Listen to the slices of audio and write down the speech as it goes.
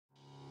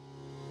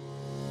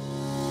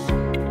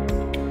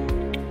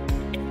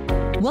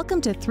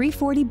Welcome to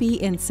 340B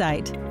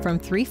Insight from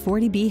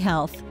 340B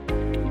Health.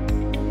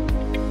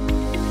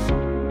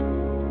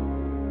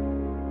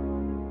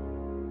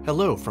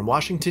 Hello from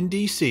Washington,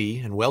 D.C.,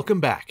 and welcome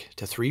back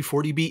to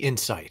 340B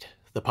Insight,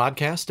 the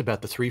podcast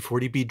about the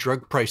 340B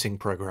drug pricing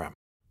program.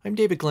 I'm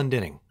David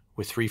Glendinning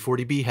with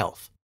 340B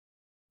Health.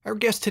 Our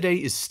guest today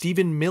is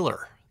Stephen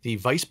Miller, the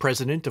Vice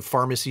President of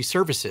Pharmacy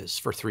Services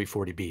for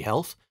 340B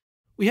Health.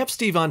 We have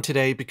Steve on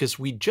today because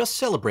we just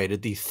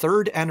celebrated the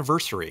third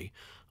anniversary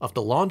of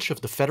the launch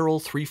of the federal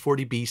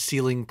 340B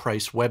ceiling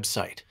price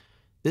website.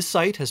 This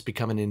site has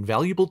become an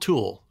invaluable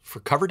tool for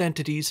covered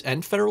entities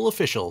and federal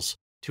officials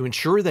to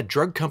ensure that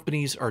drug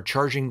companies are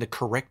charging the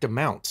correct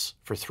amounts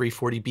for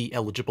 340B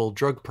eligible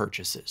drug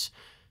purchases.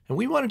 And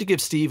we wanted to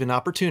give Steve an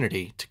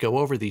opportunity to go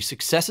over the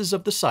successes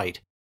of the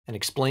site and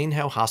explain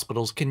how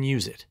hospitals can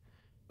use it.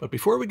 But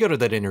before we go to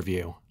that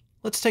interview,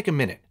 let's take a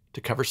minute to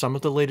cover some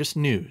of the latest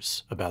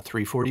news about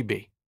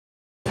 340B.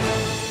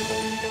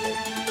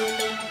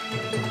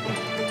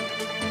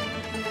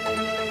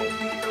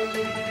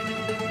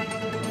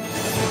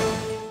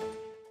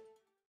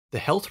 The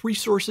Health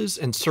Resources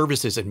and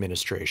Services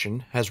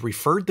Administration has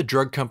referred the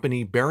drug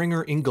company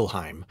Boehringer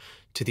Ingelheim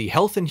to the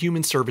Health and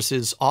Human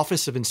Services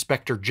Office of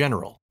Inspector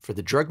General for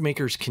the drug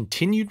maker's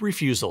continued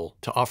refusal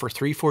to offer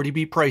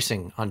 340B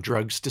pricing on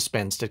drugs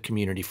dispensed at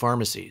community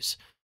pharmacies.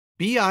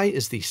 BI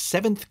is the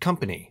seventh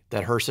company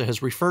that HRSA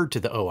has referred to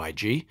the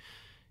OIG.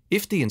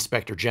 If the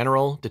Inspector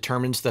General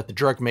determines that the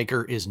drug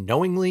maker is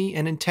knowingly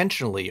and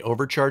intentionally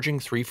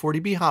overcharging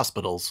 340B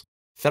hospitals,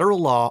 federal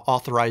law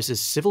authorizes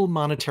civil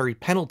monetary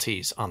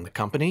penalties on the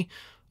company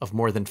of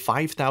more than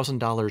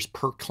 $5,000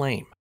 per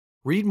claim.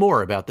 Read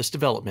more about this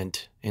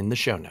development in the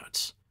show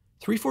notes.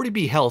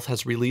 340B Health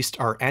has released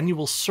our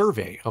annual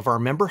survey of our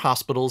member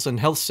hospitals and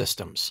health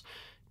systems,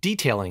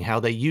 detailing how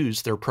they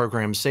use their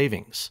program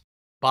savings.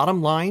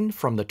 Bottom line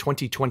from the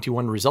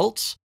 2021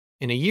 results,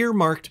 in a year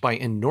marked by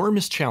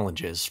enormous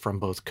challenges from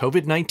both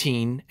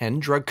COVID-19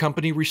 and drug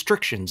company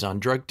restrictions on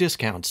drug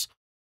discounts,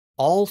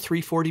 all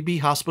 340B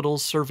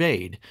hospitals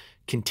surveyed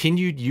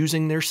continued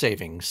using their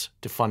savings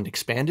to fund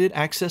expanded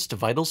access to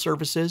vital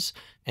services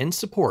and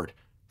support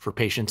for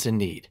patients in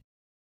need.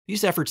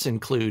 These efforts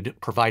include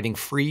providing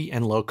free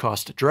and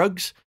low-cost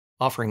drugs,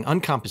 offering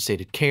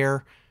uncompensated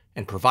care,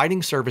 and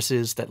providing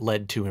services that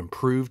led to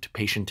improved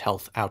patient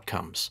health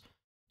outcomes.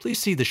 Please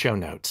see the show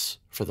notes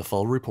for the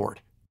full report.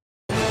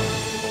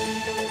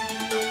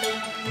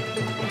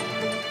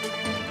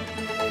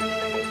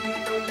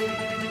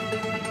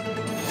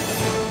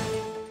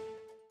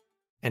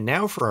 And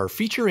now for our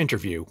feature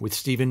interview with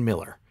Stephen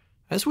Miller.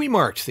 As we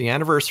marked the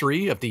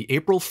anniversary of the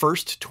April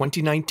 1st,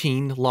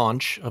 2019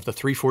 launch of the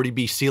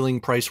 340B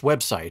ceiling price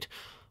website,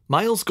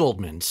 Miles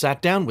Goldman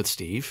sat down with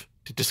Steve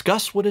to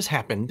discuss what has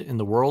happened in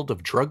the world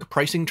of drug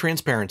pricing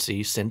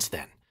transparency since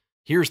then.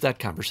 Here's that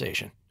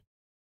conversation.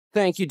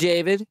 Thank you,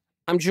 David.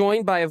 I'm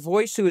joined by a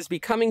voice who is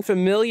becoming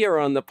familiar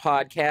on the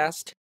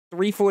podcast,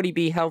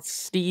 340B Health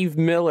Steve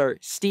Miller.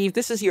 Steve,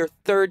 this is your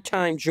third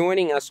time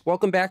joining us.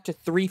 Welcome back to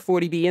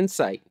 340B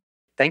Insight.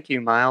 Thank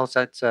you, Miles.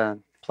 It's a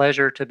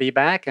pleasure to be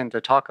back and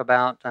to talk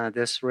about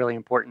this really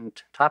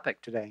important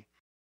topic today.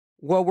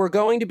 Well, we're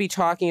going to be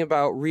talking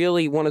about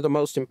really one of the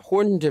most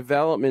important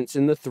developments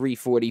in the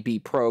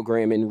 340B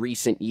program in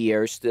recent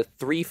years, the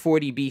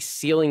 340B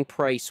ceiling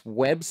price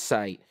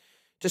website.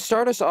 To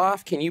start us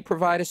off, can you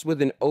provide us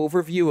with an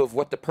overview of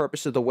what the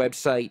purpose of the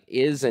website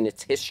is and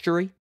its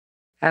history?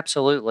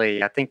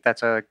 Absolutely. I think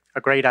that's a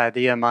great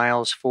idea,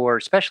 Miles,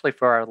 especially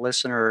for our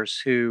listeners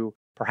who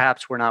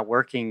perhaps were not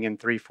working in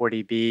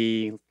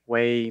 340B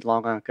way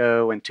long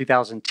ago in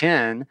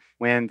 2010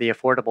 when the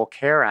Affordable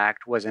Care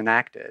Act was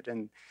enacted.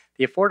 And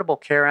the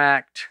Affordable Care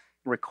Act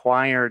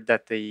required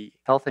that the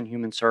Health and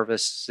Human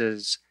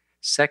Services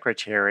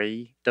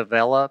Secretary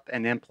develop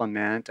and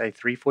implement a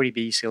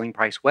 340B ceiling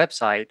price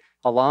website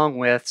along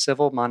with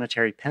civil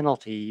monetary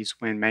penalties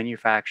when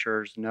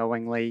manufacturers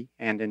knowingly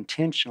and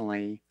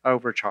intentionally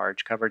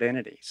overcharge covered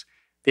entities.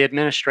 The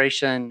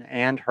administration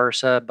and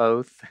HRSA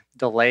both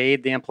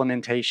delayed the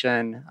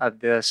implementation of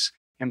this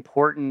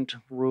important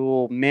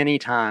rule many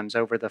times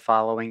over the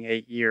following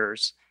 8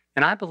 years.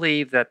 And I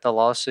believe that the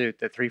lawsuit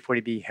that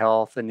 340B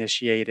Health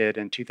initiated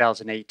in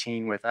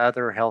 2018 with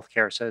other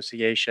healthcare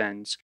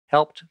associations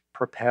helped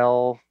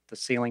propel the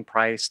ceiling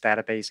price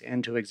database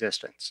into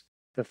existence.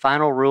 The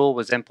final rule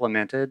was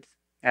implemented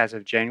as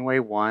of January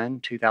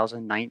 1,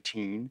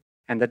 2019,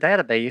 and the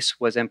database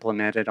was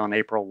implemented on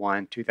April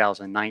 1,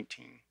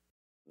 2019.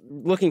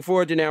 Looking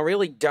forward to now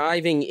really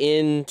diving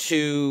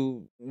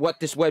into what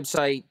this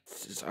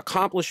website's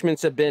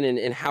accomplishments have been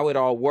and how it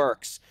all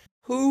works.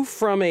 Who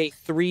from a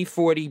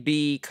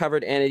 340B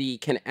covered entity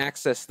can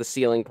access the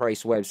ceiling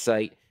price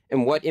website,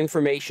 and what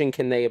information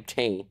can they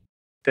obtain?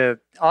 The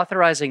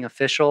authorizing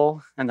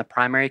official and the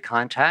primary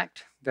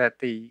contact that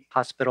the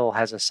hospital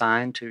has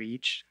assigned to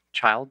each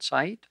child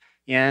site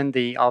in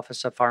the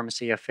Office of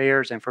Pharmacy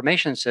Affairs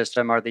information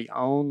system are the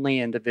only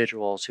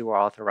individuals who are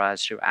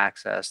authorized to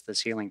access the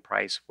ceiling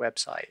price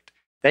website.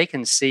 They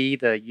can see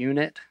the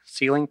unit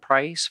ceiling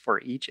price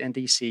for each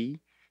NDC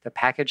the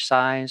package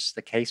size,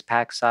 the case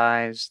pack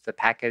size, the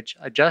package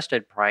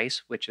adjusted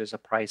price, which is a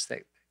price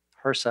that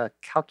HRSA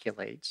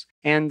calculates,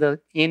 and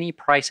any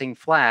pricing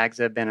flags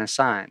that have been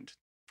assigned.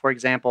 For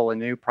example, a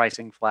new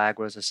pricing flag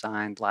was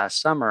assigned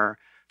last summer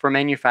for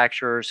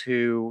manufacturers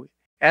who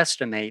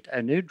estimate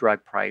a new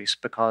drug price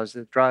because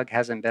the drug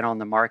hasn't been on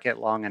the market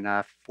long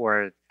enough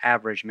for an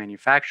average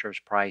manufacturer's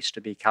price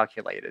to be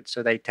calculated.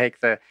 So they take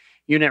the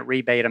unit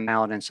rebate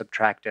amount and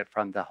subtract it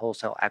from the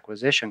wholesale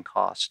acquisition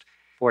cost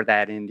for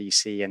that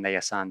NDC, and they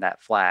assign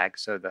that flag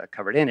so the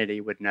covered entity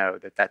would know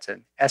that that's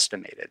an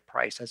estimated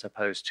price as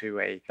opposed to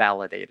a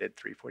validated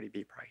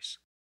 340B price.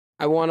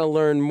 I want to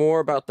learn more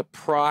about the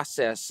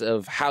process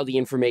of how the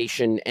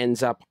information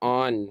ends up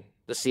on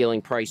the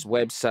ceiling price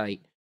website.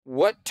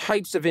 What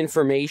types of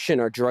information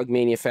are drug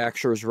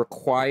manufacturers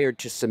required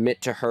to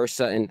submit to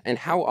HRSA, and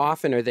how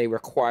often are they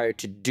required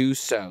to do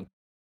so?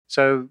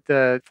 So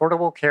the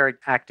Affordable Care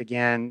Act,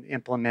 again,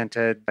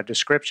 implemented a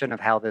description of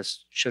how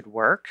this should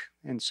work.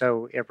 And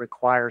so it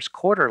requires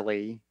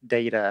quarterly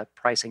data,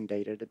 pricing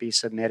data, to be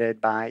submitted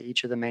by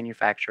each of the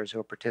manufacturers who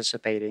are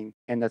participating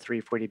in the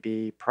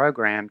 340B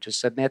program to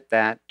submit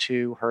that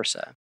to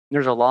HRSA.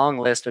 There's a long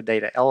list of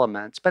data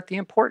elements, but the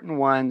important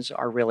ones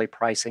are really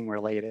pricing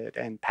related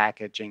and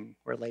packaging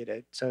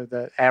related. So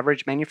the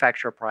average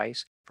manufacturer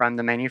price from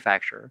the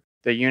manufacturer,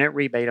 the unit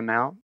rebate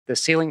amount, the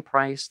ceiling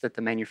price that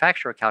the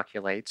manufacturer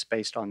calculates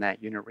based on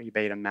that unit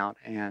rebate amount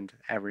and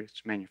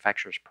average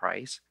manufacturer's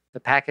price, the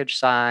package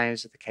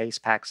size, the case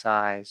pack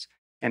size,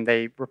 and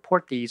they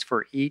report these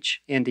for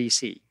each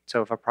NDC.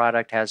 So if a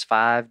product has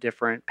 5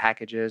 different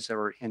packages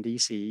or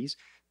NDCs,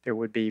 there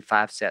would be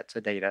 5 sets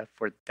of data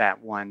for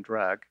that one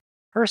drug.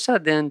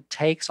 HRSA then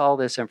takes all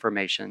this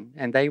information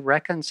and they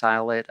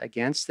reconcile it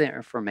against the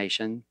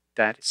information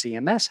that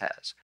CMS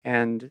has.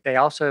 And they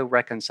also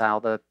reconcile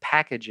the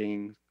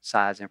packaging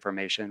size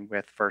information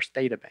with First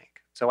Data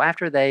Bank. So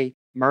after they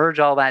merge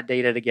all that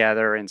data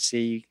together and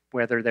see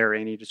whether there are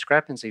any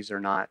discrepancies or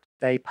not,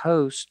 they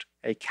post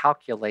a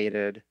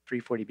calculated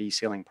 340B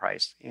ceiling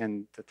price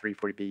in the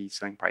 340B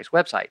ceiling price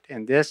website.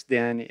 And this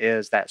then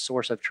is that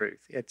source of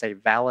truth. It's a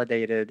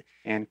validated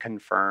and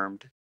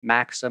confirmed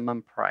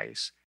maximum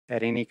price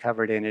that any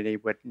covered entity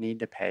would need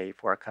to pay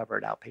for a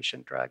covered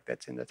outpatient drug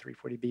that's in the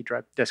 340B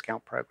drug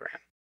discount program.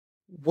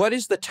 What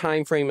is the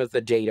time frame of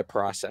the data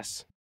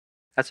process?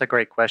 That's a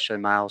great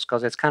question, Miles,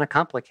 because it's kind of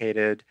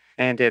complicated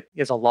and it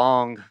is a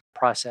long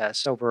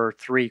process over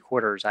 3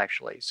 quarters,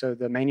 actually. So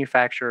the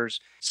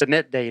manufacturers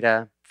submit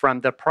data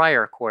from the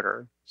prior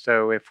quarter.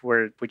 So if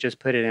we just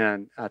put it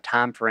in a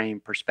time frame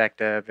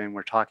perspective and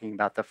we're talking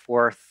about the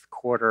 4th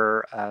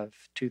quarter of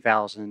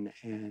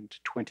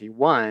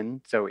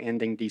 2021, so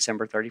ending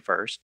December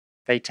 31st,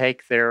 they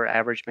take their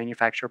average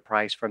manufacturer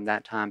price from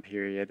that time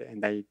period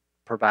and they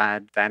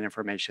provide that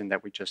information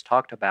that we just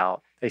talked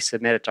about. They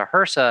submit it to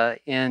HRSA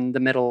in the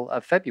middle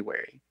of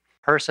February.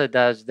 HRSA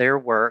does their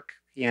work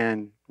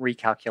in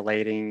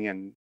recalculating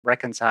and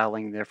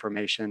reconciling the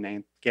information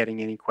and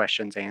getting any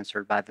questions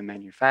answered by the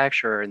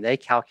manufacturer, and they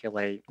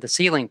calculate the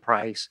ceiling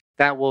price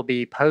that will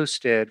be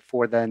posted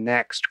for the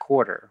next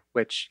quarter,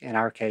 which in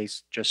our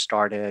case just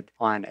started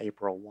on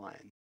April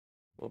 1.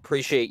 Well,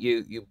 appreciate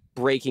you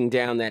breaking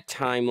down that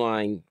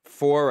timeline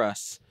for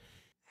us.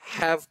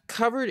 Have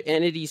covered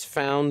entities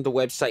found the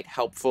website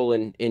helpful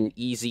and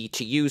easy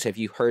to use? Have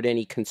you heard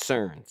any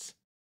concerns?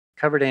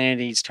 Covered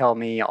entities tell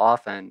me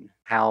often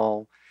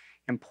how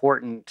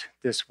important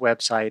this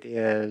website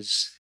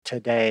is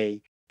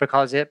today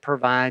because it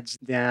provides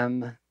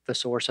them the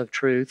source of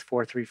truth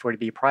for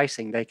 340B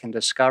pricing. They can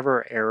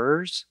discover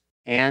errors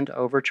and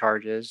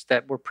overcharges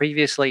that were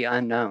previously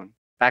unknown.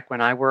 Back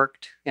when I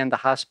worked in the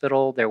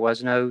hospital, there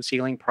was no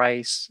ceiling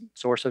price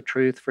source of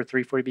truth for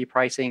 340B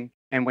pricing.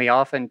 And we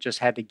often just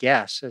had to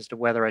guess as to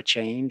whether a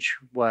change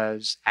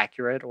was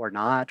accurate or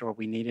not, or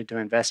we needed to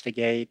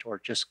investigate or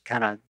just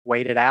kind of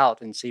wait it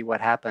out and see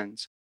what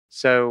happens.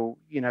 So,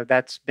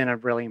 that's been a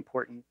really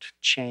important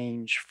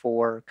change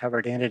for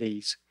covered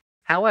entities.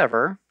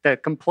 However, the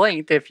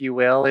complaint, if you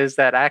will, is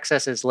that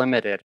access is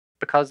limited.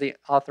 Because the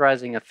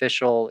authorizing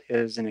official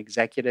is an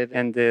executive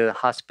in the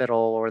hospital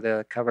or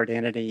the covered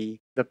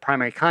entity, the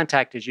primary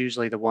contact is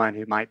usually the one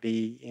who might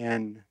be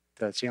in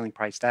the ceiling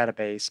price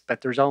database,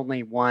 but there's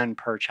only one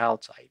per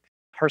child site.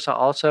 HRSA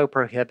also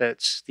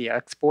prohibits the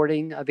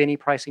exporting of any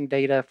pricing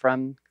data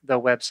from the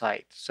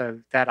website. So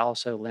that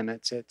also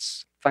limits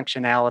its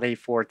functionality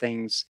for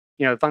things,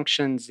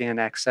 functions in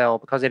Excel,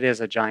 because it is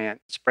a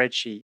giant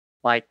spreadsheet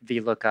like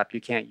VLOOKUP.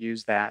 You can't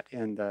use that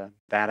in the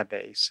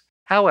database.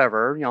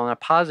 However, on a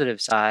positive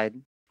side,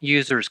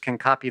 users can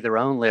copy their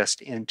own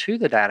list into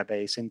the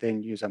database and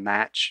then use a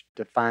match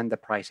to find the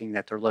pricing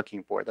that they're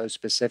looking for, those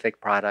specific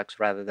products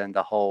rather than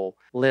the whole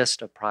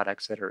list of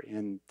products that are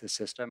in the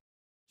system.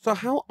 So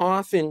how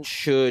often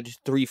should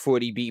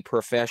 340B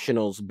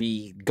professionals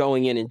be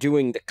going in and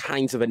doing the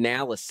kinds of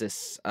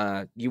analysis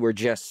you were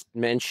just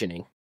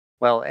mentioning?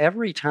 Well,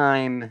 every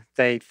time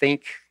they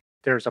think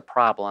there's a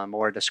problem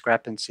or a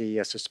discrepancy,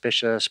 a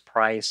suspicious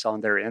price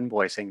on their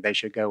invoicing, they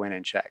should go in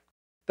and check.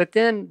 But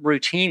then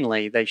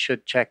routinely, they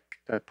should check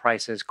the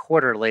prices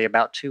quarterly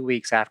about 2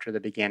 weeks after the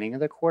beginning of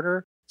the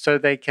quarter. So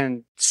they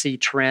can see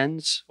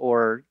trends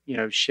or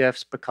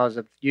shifts because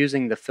of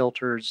using the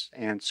filters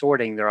and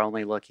sorting. They're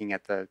only looking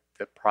at the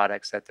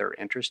products that they're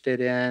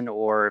interested in,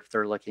 or if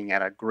they're looking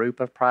at a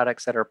group of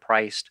products that are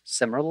priced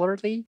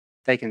similarly,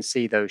 they can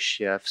see those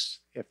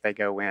shifts if they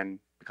go in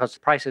because the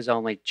prices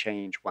only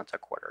change once a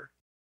quarter.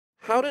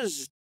 How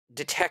does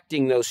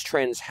detecting those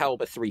trends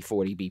help a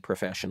 340B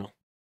professional?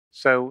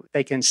 So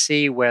they can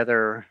see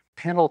whether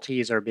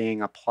penalties are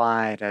being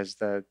applied, as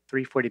the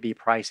 340B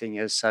pricing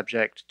is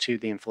subject to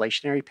the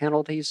inflationary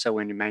penalties. So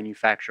when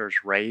manufacturers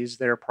raise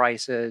their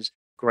prices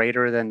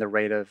greater than the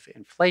rate of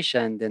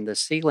inflation, then the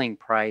ceiling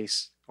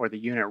price or the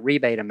unit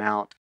rebate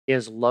amount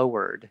is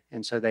lowered.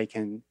 And so they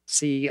can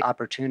see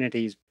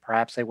opportunities.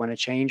 Perhaps they want to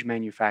change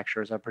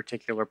manufacturers of a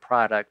particular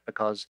product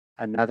because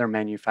another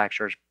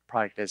manufacturer's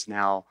product is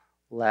now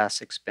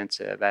less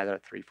expensive at a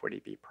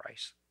 340B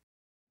price.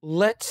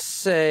 Let's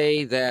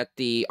say that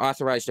the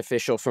authorized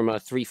official from a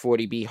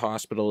 340B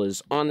hospital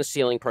is on the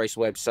ceiling price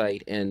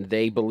website and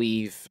they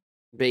believe,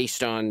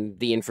 based on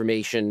the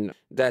information,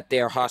 that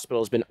their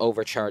hospital has been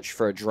overcharged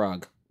for a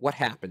drug. What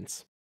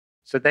happens?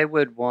 So they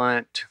would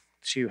want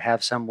to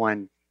have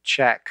someone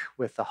check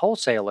with the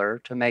wholesaler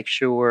to make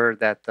sure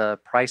that the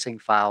pricing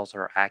files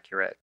are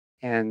accurate.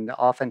 And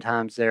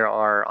oftentimes there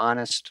are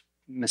honest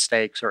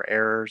mistakes or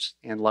errors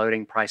in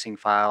loading pricing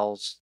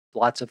files.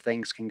 Lots of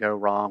things can go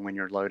wrong when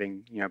you're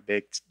loading,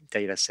 big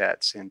data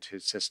sets into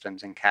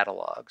systems and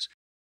catalogs.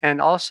 And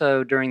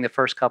also during the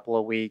first couple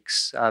of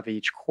weeks of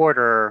each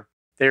quarter,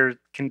 there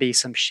can be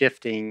some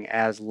shifting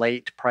as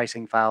late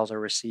pricing files are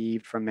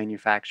received from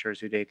manufacturers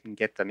who didn't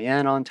get them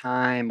in on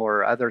time,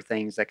 or other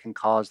things that can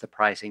cause the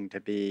pricing to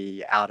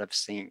be out of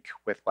sync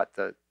with what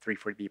the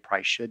 340B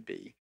price should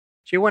be.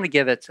 So you want to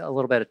give it a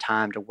little bit of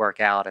time to work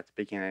out at the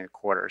beginning of the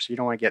quarter. So you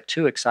don't want to get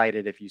too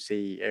excited if you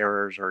see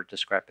errors or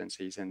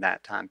discrepancies in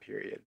that time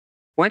period.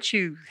 Once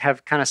you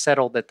have kind of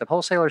settled that the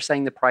wholesaler is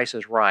saying the price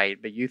is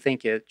right, but you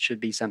think it should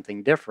be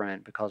something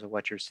different because of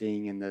what you're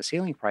seeing in the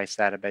ceiling price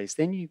database,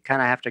 then you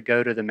kind of have to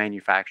go to the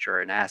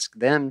manufacturer and ask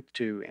them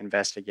to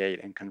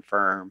investigate and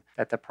confirm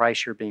that the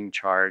price you're being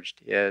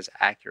charged is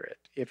accurate.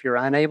 If you're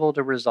unable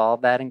to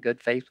resolve that in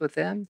good faith with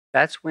them,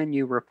 that's when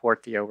you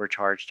report the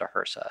overcharge to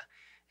HRSA.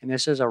 And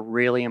this is a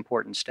really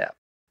important step.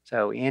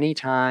 So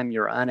anytime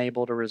you're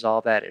unable to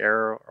resolve that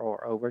error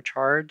or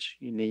overcharge,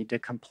 you need to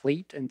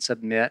complete and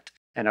submit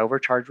an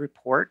overcharge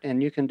report.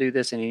 And you can do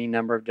this in any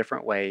number of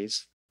different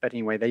ways. But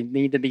anyway, they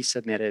need to be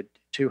submitted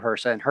to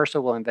HRSA, and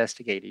HRSA will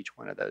investigate each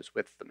one of those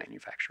with the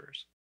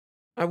manufacturers.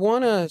 I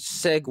want to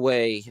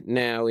segue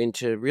now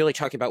into really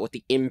talking about what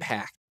the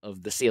impact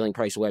of the ceiling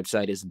price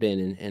website has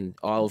been and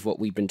all of what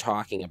we've been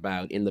talking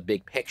about in the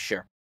big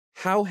picture.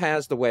 How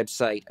has the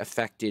website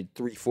affected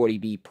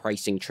 340B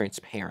pricing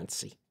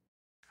transparency?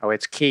 Oh,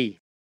 it's key.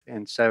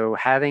 And so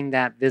having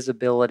that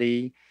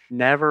visibility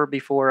never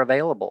before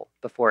available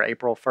before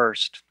April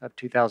 1st of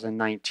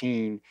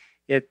 2019,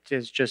 it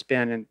has just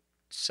been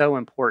so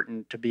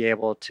important to be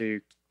able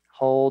to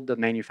hold the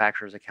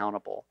manufacturers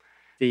accountable.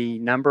 The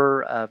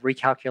number of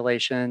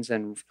recalculations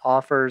and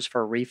offers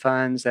for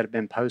refunds that have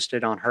been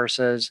posted on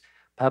HRSA's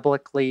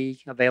publicly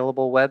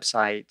available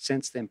website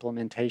since the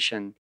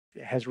implementation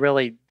has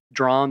really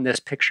drawn this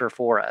picture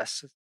for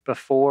us.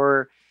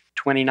 Before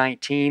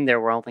 2019, there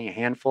were only a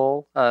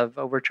handful of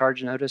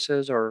overcharge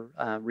notices or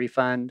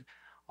refund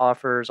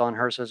offers on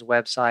HRSA's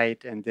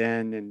website. And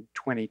then in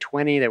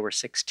 2020, there were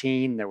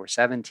 16, there were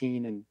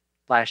 17, and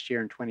last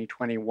year in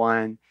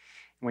 2021. And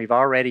we've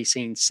already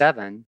seen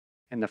 7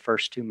 in the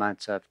first 2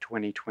 months of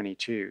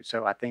 2022.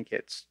 So I think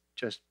it's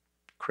just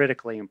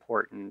critically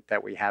important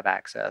that we have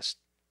access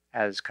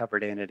as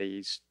covered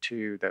entities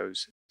to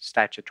those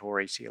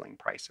statutory ceiling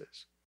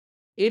prices.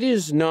 It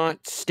is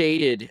not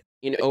stated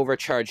in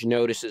overcharge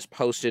notices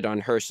posted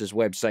on HRSA's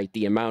website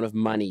the amount of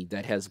money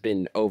that has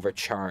been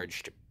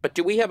overcharged. But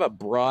do we have a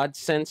broad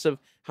sense of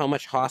how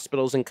much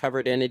hospitals and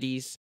covered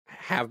entities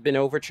have been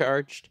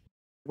overcharged?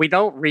 We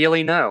don't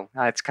really know.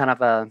 It's kind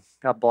of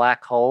a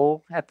black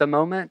hole at the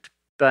moment,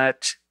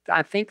 but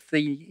I think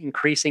the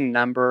increasing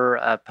number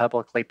of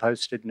publicly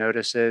posted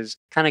notices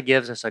kind of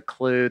gives us a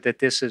clue that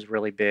this is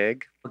really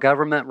big. A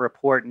government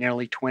report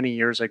nearly 20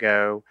 years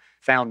ago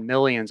found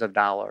millions of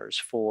dollars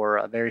for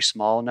a very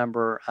small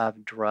number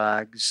of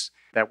drugs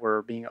that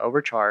were being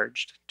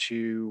overcharged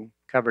to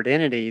covered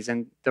entities.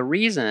 And the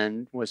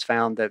reason was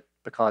found that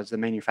because the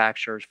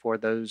manufacturers for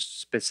those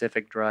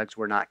specific drugs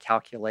were not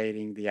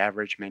calculating the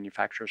average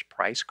manufacturer's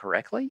price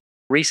correctly.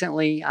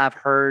 Recently, I've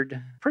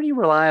heard pretty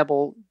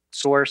reliable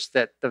source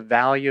that the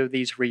value of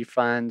these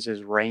refunds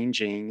is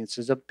ranging. This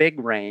is a big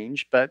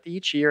range, but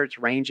each year it's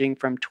ranging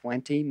from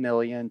 $20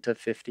 million to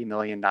 $50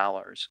 million.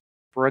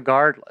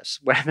 Regardless,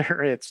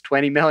 whether it's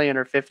 20 million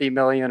or 50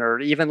 million or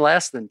even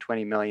less than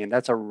 20 million,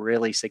 that's a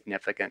really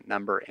significant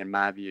number in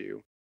my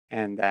view.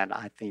 And that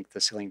I think the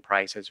ceiling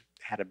price has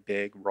had a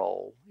big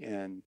role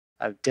in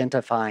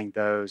identifying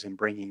those and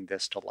bringing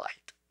this to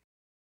light.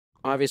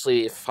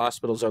 Obviously, if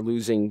hospitals are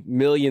losing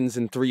millions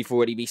in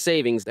 340B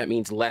savings, that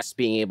means less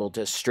being able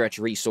to stretch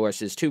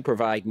resources to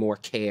provide more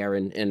care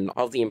and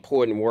all the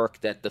important work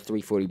that the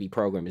 340B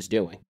program is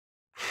doing.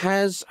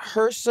 Has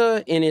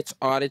HRSA, in its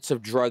audits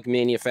of drug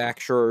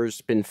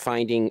manufacturers, been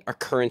finding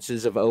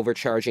occurrences of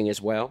overcharging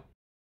as well?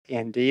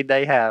 Indeed,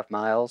 they have,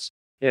 Miles.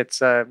 It's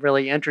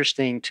really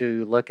interesting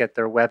to look at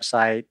their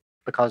website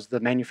because the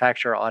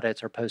manufacturer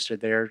audits are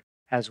posted there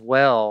as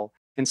well.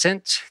 And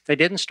since they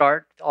didn't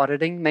start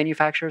auditing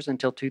manufacturers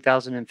until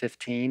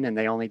 2015, and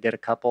they only did a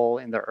couple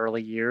in the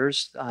early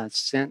years,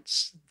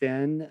 since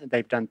then,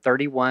 they've done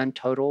 31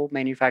 total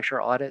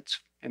manufacturer audits,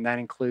 and that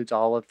includes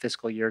all of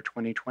fiscal year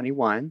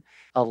 2021.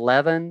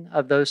 11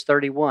 of those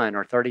 31,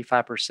 or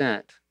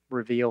 35%,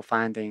 reveal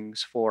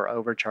findings for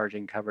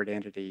overcharging covered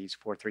entities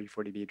for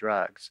 340B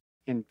drugs.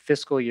 In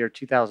fiscal year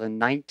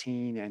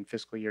 2019 and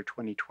fiscal year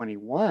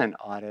 2021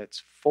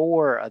 audits,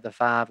 4 of the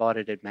 5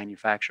 audited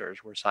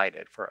manufacturers were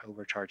cited for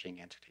overcharging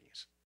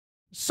entities.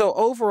 So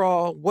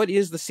overall, what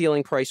is the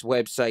Ceiling Price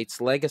website's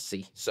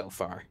legacy so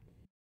far?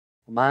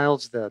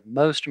 Miles, the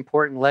most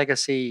important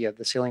legacy of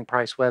the Ceiling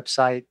Price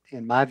website,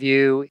 in my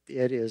view,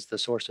 it is the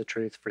source of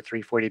truth for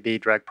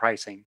 340B drug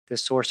pricing.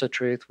 This source of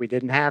truth we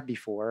didn't have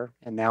before,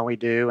 and now we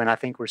do, and I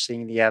think we're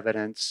seeing the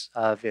evidence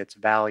of its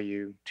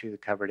value to the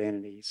covered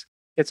entities.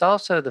 It's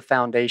also the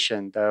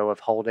foundation, though,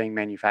 of holding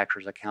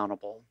manufacturers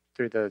accountable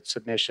through the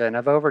submission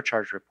of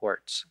overcharge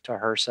reports to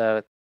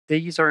HRSA.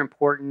 These are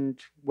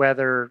important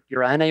whether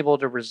you're unable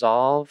to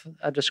resolve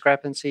a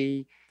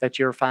discrepancy that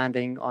you're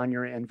finding on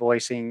your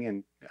invoicing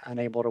and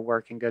unable to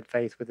work in good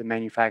faith with the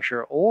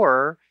manufacturer,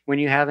 or when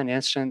you have an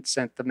instance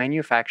that the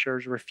manufacturer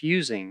is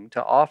refusing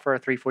to offer a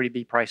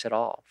 340B price at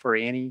all for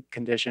any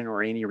condition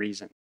or any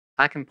reason.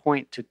 I can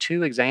point to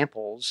 2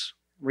 examples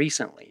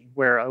recently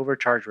where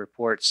overcharge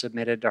reports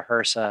submitted to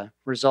HRSA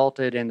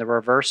resulted in the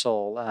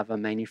reversal of a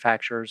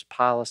manufacturer's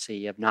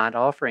policy of not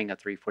offering a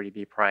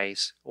 340B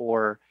price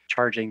or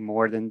charging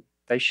more than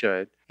they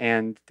should,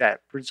 and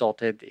that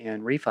resulted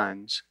in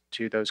refunds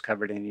to those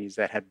covered entities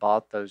that had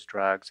bought those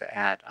drugs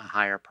at a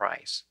higher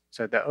price.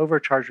 So the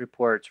overcharge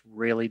reports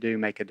really do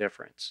make a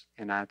difference,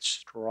 and I'd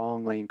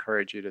strongly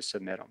encourage you to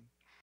submit them.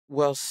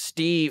 Well,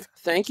 Steve,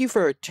 thank you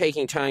for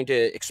taking time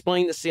to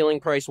explain the Ceiling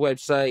Price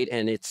website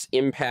and its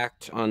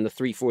impact on the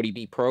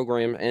 340B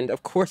program, and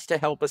of course to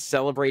help us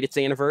celebrate its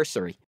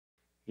anniversary.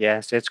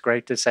 Yes, it's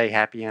great to say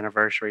happy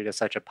anniversary to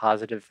such a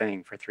positive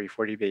thing for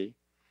 340B.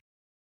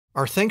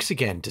 Our thanks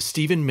again to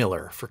Stephen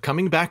Miller for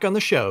coming back on the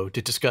show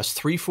to discuss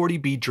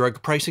 340B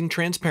drug pricing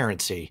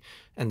transparency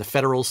and the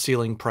federal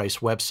Ceiling Price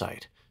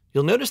website.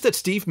 You'll notice that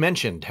Steve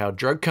mentioned how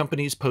drug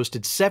companies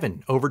posted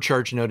 7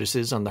 overcharge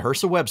notices on the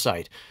HRSA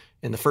website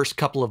in the first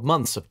couple of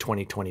months of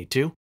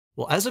 2022.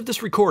 Well, as of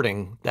this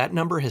recording, that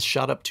number has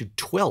shot up to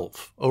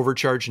 12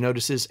 overcharge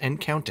notices and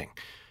counting,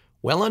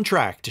 well on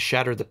track to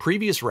shatter the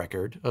previous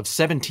record of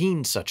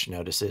 17 such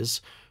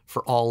notices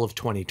for all of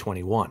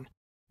 2021.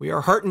 We are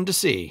heartened to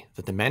see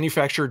that the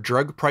manufacturer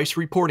drug price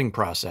reporting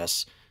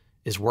process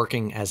is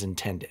working as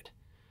intended.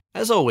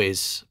 As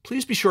always,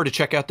 please be sure to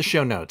check out the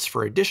show notes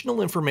for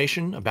additional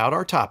information about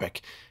our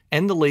topic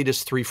and the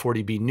latest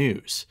 340B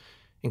news,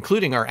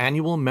 including our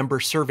annual member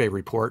survey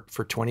report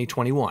for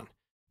 2021.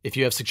 If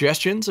you have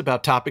suggestions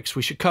about topics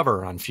we should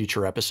cover on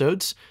future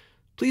episodes,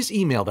 please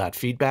email that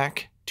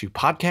feedback to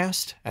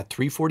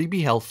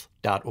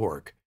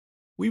podcast@340bhealth.org.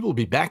 We will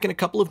be back in a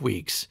couple of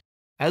weeks.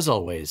 As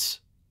always,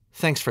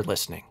 thanks for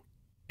listening,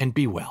 and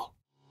be well.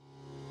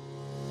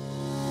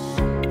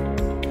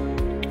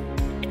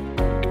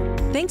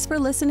 Thanks for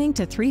listening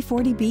to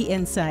 340B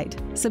Insight.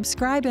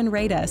 Subscribe and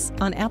rate us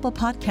on Apple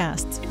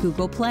Podcasts,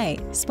 Google Play,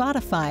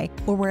 Spotify,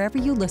 or wherever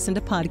you listen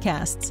to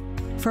podcasts.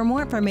 For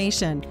more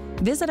information,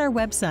 visit our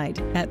website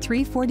at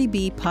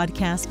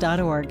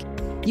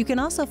 340bpodcast.org. You can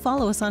also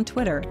follow us on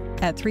Twitter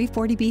at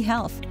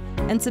 340bhealth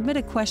and submit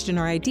a question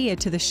or idea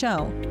to the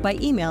show by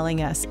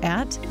emailing us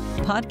at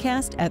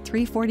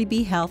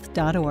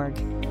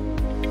podcast@340bhealth.org.